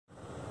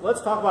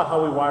let's talk about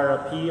how we wire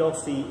up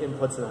PLC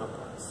inputs and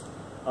outputs.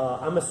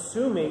 I'm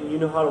assuming you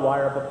know how to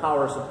wire up a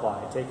power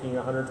supply, taking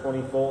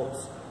 120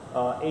 volts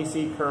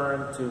AC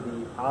current to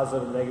the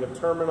positive and negative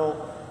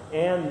terminal,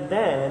 and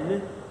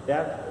then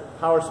that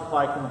power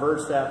supply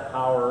converts that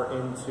power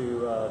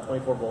into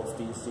 24 volts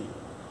DC.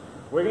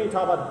 We're going to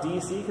talk about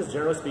DC because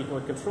generally speaking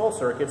with control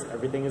circuits,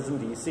 everything is in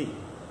DC.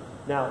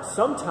 Now,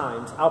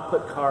 sometimes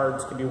output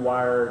cards can be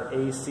wired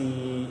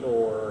AC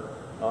or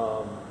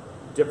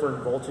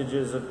different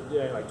voltages, of,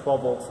 like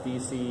 12 volts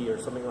DC or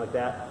something like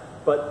that.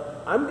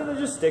 But I'm going to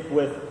just stick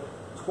with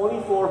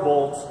 24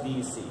 volts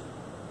DC.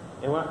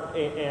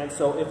 And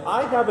so if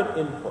I have an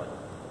input,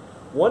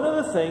 one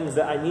of the things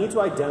that I need to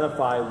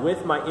identify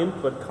with my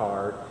input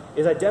card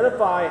is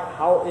identify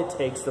how it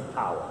takes the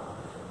power.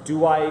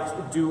 Do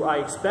I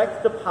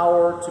expect the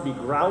power to be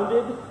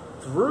grounded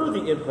through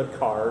the input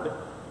card,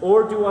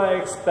 or do I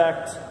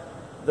expect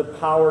the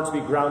power to be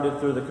grounded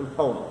through the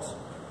components?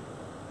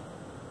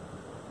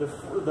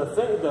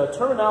 The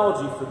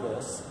terminology for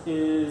this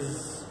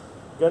is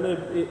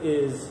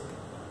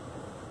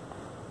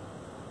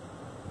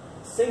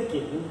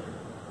syncing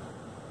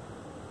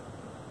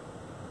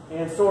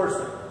and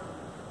sourcing.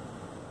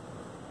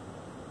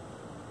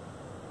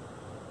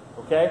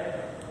 Okay?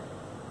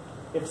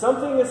 If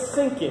something is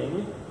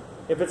syncing,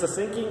 if it's a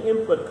syncing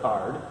input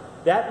card,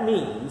 that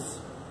means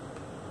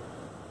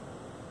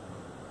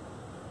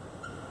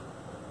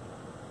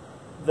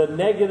the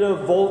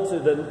negative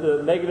voltage,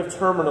 the negative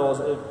terminal is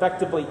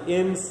effectively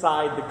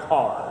inside the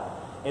card,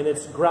 and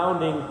it's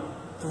grounding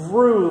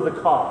through the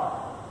card.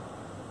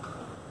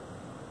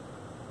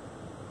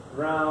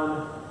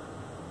 Ground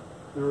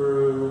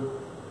through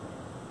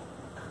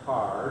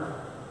card.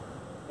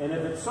 And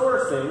if it's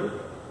sourcing,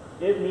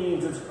 it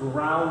means it's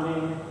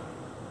grounding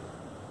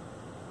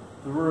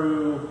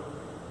through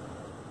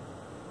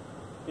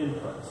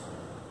inputs.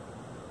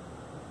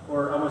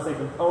 Or I'm going to say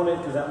component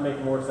because that will make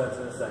more sense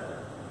in a second.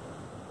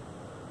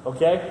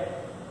 Okay?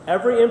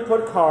 Every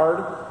input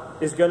card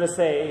is going to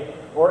say,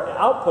 or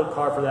output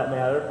card for that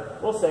matter,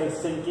 will say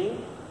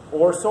syncing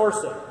or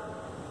sourcing.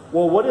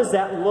 Well, what does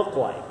that look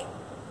like?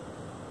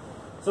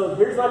 So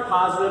here's my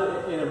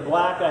positive, and in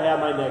black I have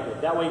my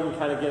negative. That way you can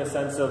kind of get a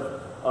sense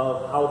of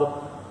how the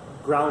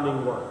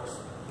grounding works.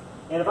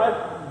 And if I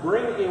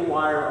bring a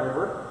wire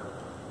over,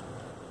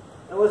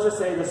 and let's just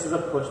say this is a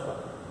push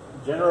button,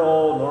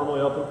 general, normally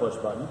open push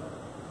button,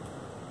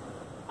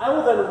 I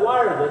will then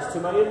wire this to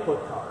my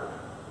input card.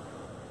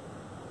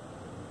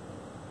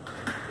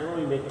 And let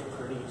me make it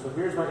pretty. So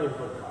here's my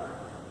input card.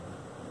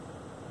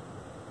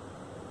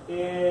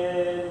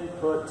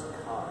 Input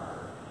card.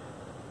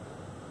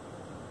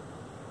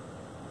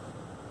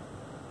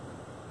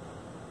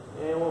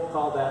 And we'll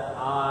call that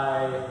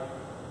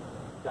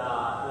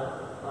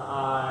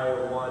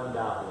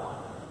I1.1.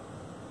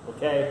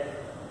 Okay?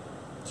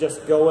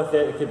 Just go with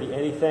it. It could be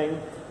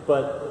anything.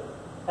 But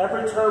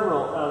every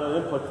terminal on an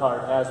input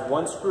card has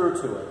one screw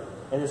to it.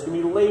 And it's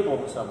going to be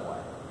labeled in some way.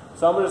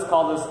 So I'm going to just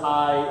call this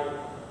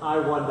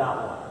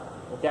I1.1.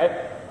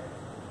 Okay?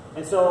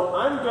 And so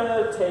I'm going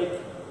to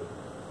take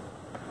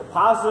a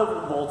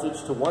positive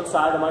voltage to one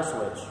side of my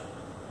switch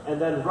and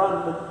then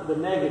run the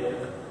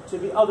negative to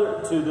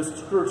the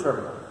screw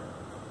terminal.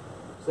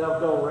 So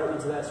that'll go right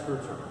into that screw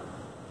terminal.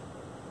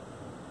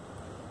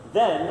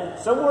 Then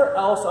somewhere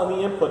else on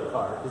the input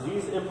card, because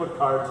these input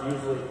cards are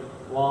usually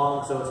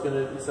long, so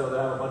they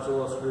have a bunch of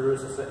little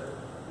screws, so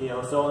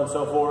on and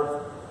so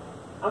forth.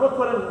 I'm going to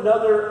put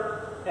another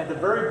at the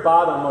very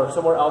bottom or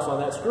somewhere else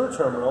on that screw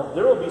terminal.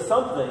 There will be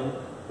something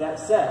that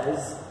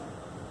says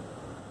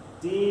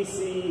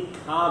DC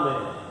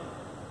common.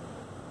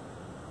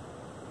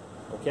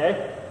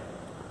 Okay?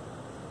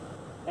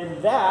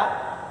 And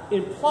that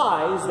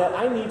implies that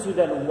I need to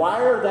then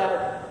wire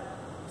that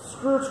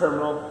screw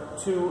terminal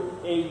to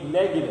a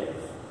negative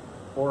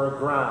or a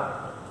ground.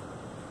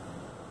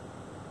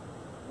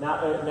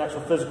 Not an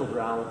actual physical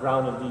ground,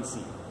 ground in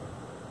DC.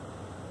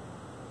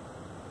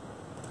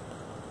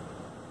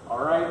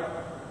 Alright?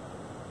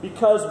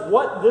 Because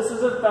what this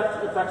is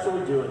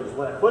effectually doing is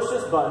when I push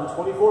this button,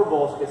 24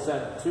 volts gets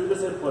sent to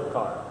this input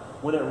card.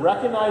 When it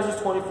recognizes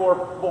 24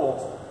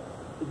 volts,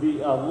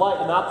 an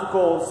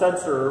optical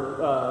sensor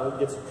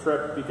gets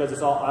tripped because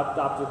it's all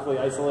optically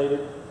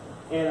isolated,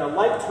 and a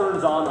light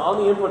turns on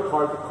the input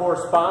card that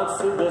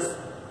corresponds to this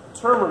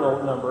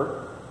terminal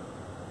number,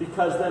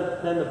 because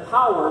then the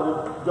power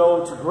will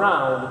go to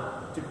ground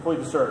to complete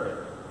the circuit.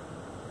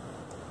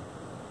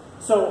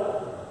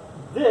 So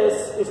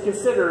this is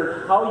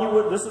considered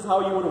this is how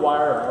you would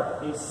wire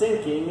up a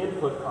syncing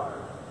input card.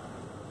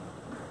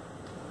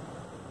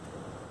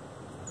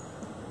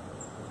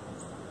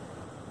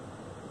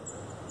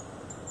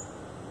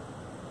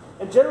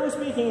 And generally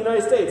speaking, in the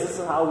United States, this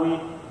is how we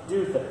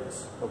do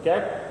things,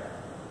 okay?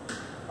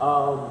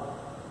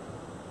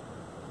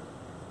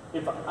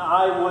 If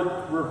I would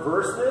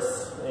reverse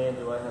this, and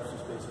do I have some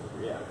space over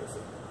here? Yeah,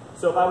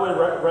 so if I would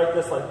write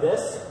this like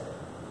this,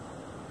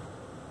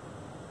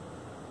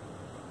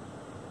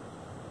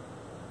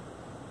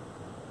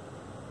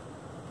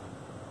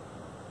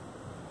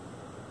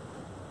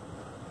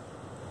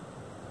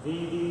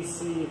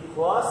 VDC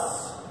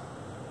plus,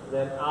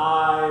 then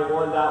I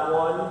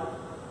 1.1.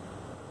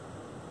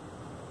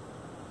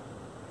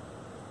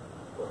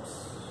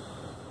 Whoops.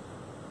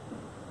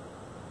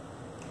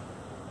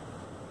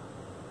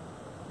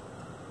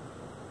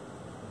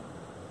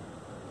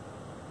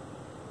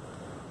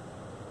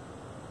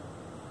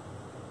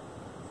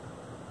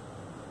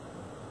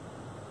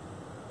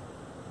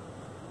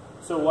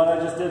 So what I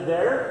just did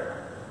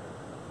there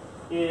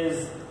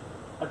is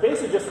I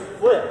basically just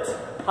flipped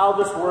how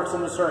this works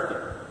in the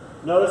circuit.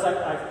 Notice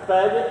I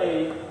fed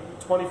a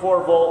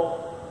 24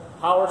 volt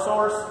power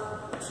source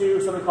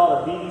to something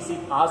called a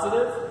VDC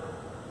positive,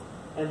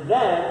 and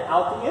then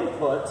out the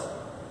input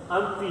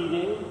I'm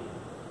feeding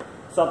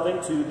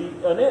something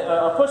to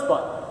a push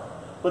button.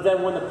 But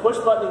then when the push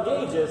button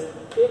engages,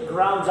 it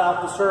grounds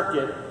out the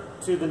circuit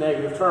to the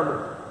negative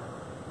terminal.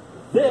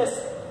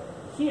 This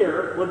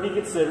here would be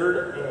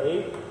considered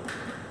a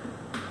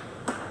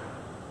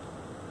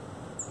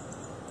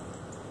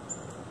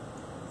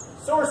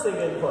sourcing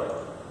input,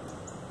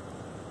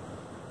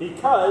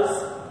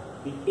 because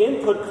the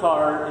input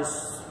card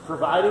is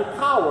providing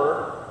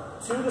power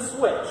to the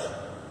switch.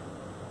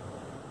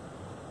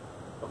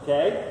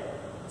 Okay?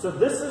 So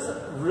this is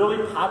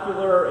really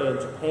popular in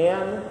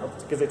Japan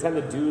because they tend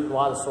to do a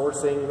lot of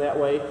sourcing that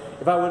way.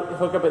 If I would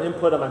hook up an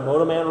input on my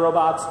Motoman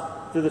robots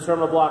through the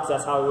terminal blocks,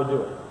 that's how I would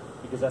do it,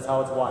 because that's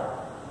how it's wired.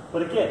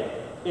 But again,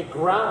 it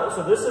grounds,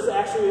 so this is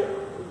actually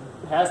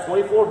has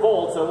 24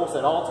 volts almost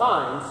at all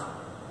times,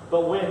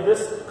 but when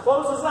this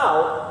closes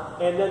out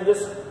and then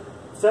this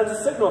sends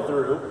a signal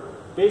through,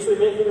 basically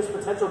making this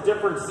potential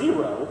difference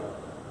 0,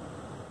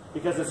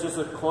 because it's just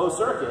a closed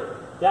circuit,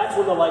 that's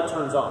when the light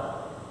turns on.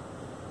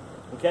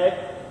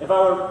 Okay? If I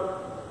were to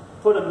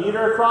put a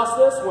meter across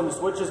this when the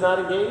switch is not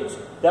engaged,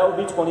 that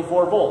would be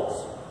 24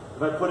 volts.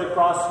 If I put it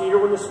across here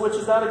when the switch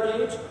is not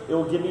engaged, it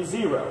will give me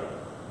 0.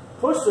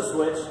 Push the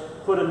switch,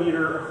 put a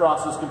meter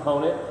across this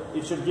component,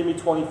 it should give me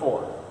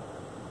 24.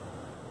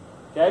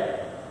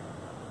 Okay?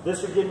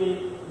 This should give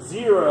me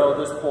 0 at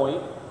this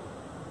point.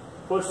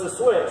 Push the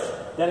switch,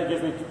 then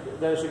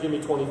it should give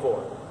me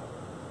 24.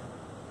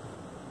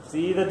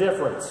 See the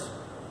difference?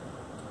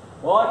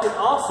 Well, I can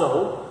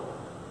also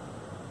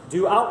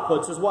do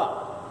outputs as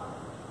well.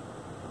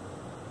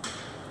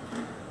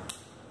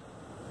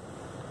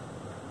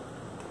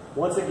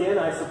 Once again,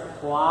 I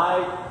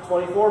supply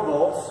 24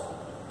 volts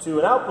to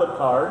an output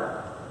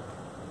card,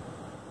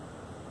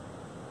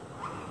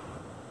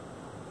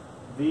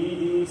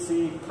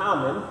 VDC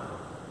common,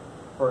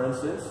 for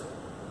instance,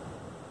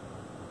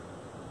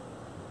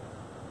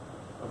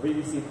 or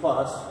VDC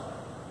plus,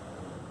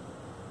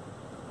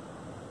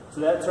 to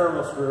that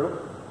terminal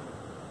screw.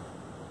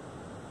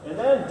 And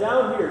then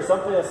down here,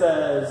 something that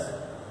says,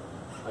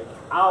 like,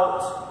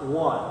 out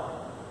 1.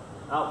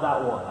 Out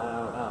dot 1. I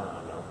don't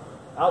know.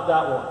 Out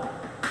dot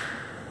 1.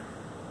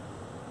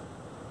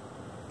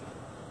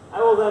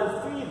 I will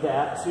then feed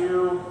that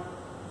to,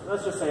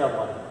 let's just say a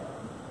light.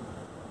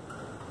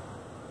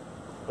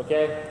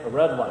 Okay? A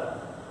red light.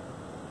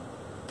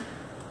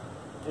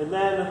 And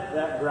then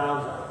that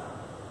grounds out.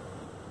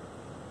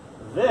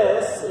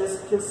 This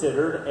is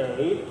considered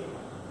a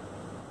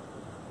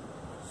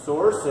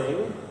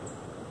sourcing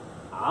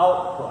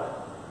output,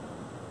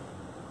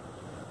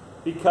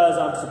 because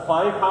I'm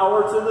supplying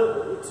power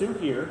to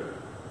here,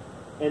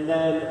 and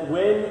then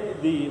when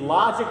the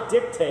logic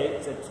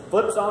dictates, it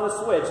flips on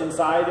a switch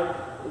inside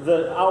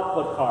the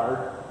output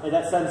card, and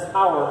that sends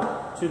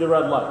power to the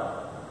red light.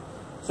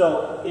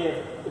 So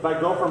if I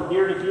go from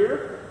here to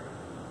here,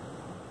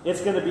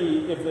 it's going to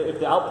be, if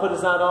the output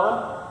is not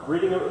on,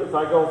 reading, if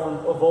I go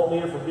from a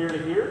voltmeter from here to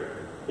here,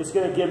 it's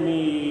going to give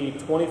me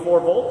 24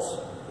 volts.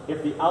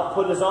 If the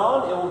output is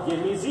on, it will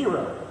give me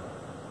 0.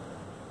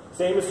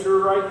 Same is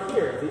true right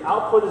here. If the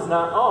output is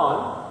not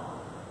on,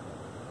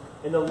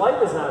 and the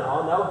light is not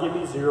on, that will give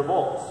me 0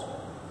 volts.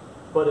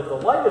 But if the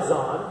light is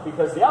on,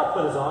 because the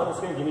output is on, it's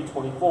going to give me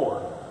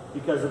 24,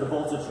 because of the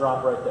voltage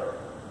drop right there.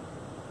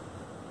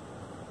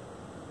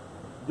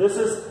 This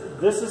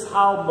is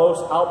how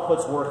most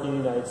outputs work in the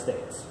United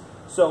States.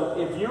 So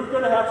if you're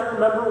going to have to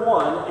remember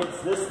one,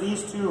 it's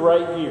these two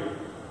right here.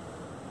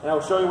 And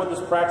I'll show you what this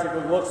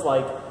practically looks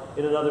like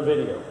in another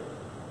video.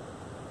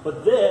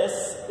 But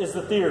this is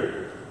the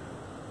theory.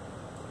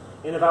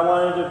 And if I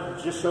wanted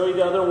to just show you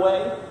the other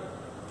way,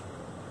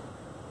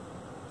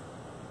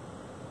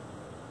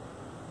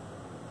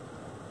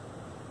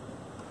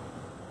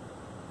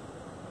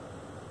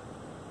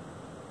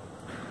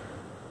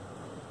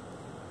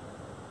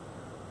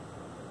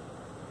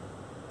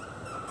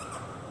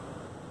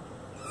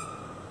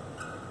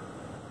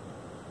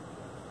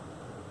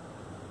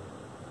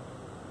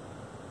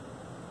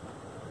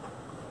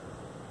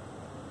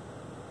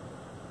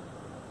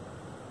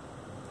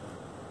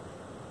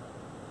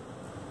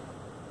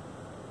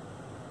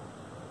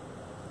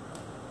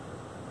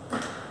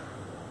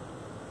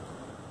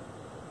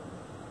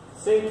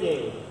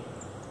 sinking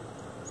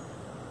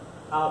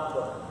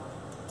output.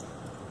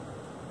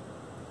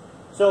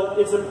 So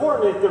it's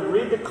important to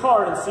read the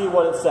card and see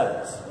what it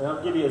says. And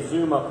I'll give you a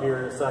zoom up here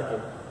in a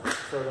second.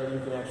 so that you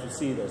can actually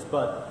see this.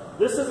 But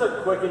this is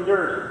a quick and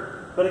dirty.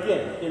 But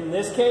again, in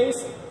this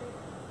case,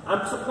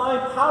 I'm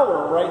supplying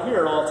power right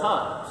here at all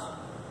times.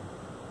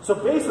 So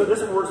basically,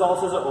 this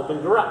results as an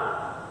open ground.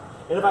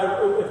 And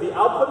if the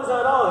output is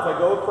not on, if I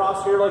go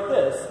across here like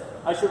this,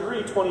 I should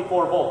read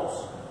 24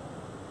 volts.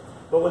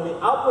 But when the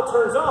output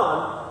turns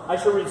on, I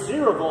should read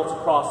 0 volts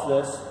across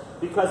this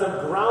because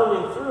I'm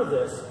grounding through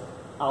this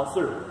out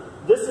through.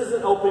 This is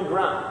an open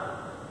ground.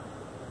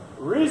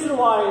 Reason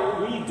why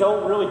we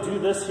don't really do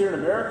this here in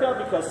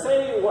America, because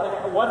say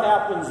what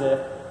happens if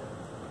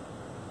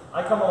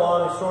I come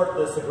along and short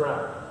this to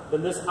ground.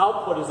 Then this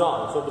output is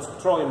on. So if it's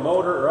controlling a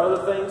motor or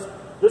other things,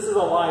 this is a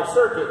live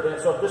circuit.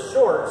 And so if this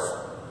shorts,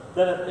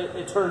 then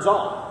it turns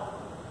on.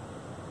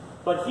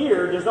 But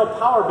here, there's no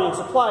power being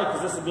supplied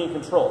because this is being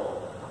controlled.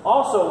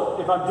 Also,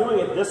 if I'm doing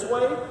it this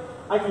way,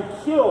 I can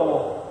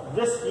kill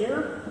this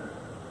here,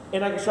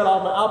 and I can shut all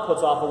my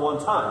outputs off at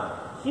one time.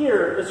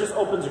 Here, it just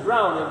opens the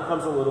ground and it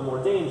becomes a little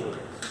more dangerous.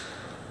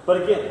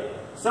 But again,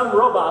 some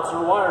robots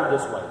are wired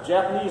this way.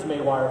 Japanese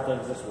may wire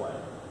things this way.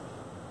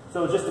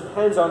 So it just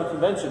depends on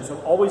convention, so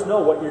always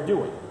know what you're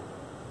doing.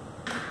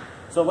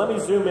 So let me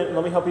zoom in,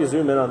 let me help you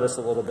zoom in on this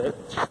a little bit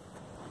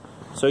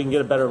so you can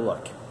get a better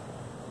look.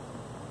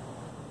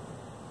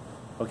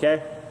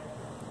 Okay?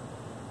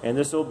 And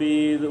this will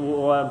be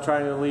what I'm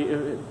trying to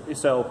leave.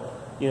 So,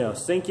 you know,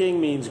 syncing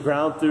means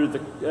ground through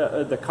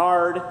the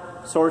card,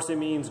 sourcing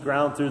means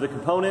ground through the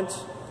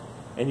component,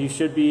 and you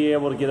should be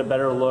able to get a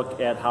better look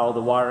at how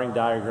the wiring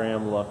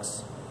diagram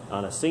looks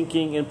on a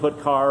syncing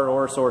input card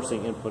or a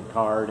sourcing input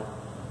card,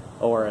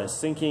 or a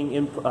syncing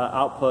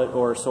output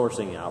or a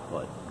sourcing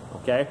output.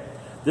 Okay?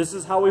 This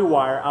is how we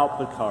wire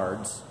output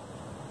cards,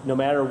 no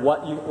matter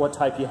what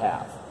type you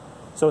have.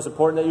 So it's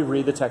important that you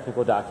read the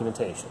technical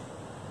documentation.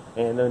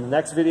 And in the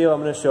next video,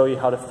 I'm going to show you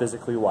how to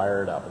physically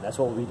wire it up. And that's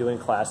what we'll be doing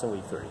in class in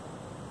week 3.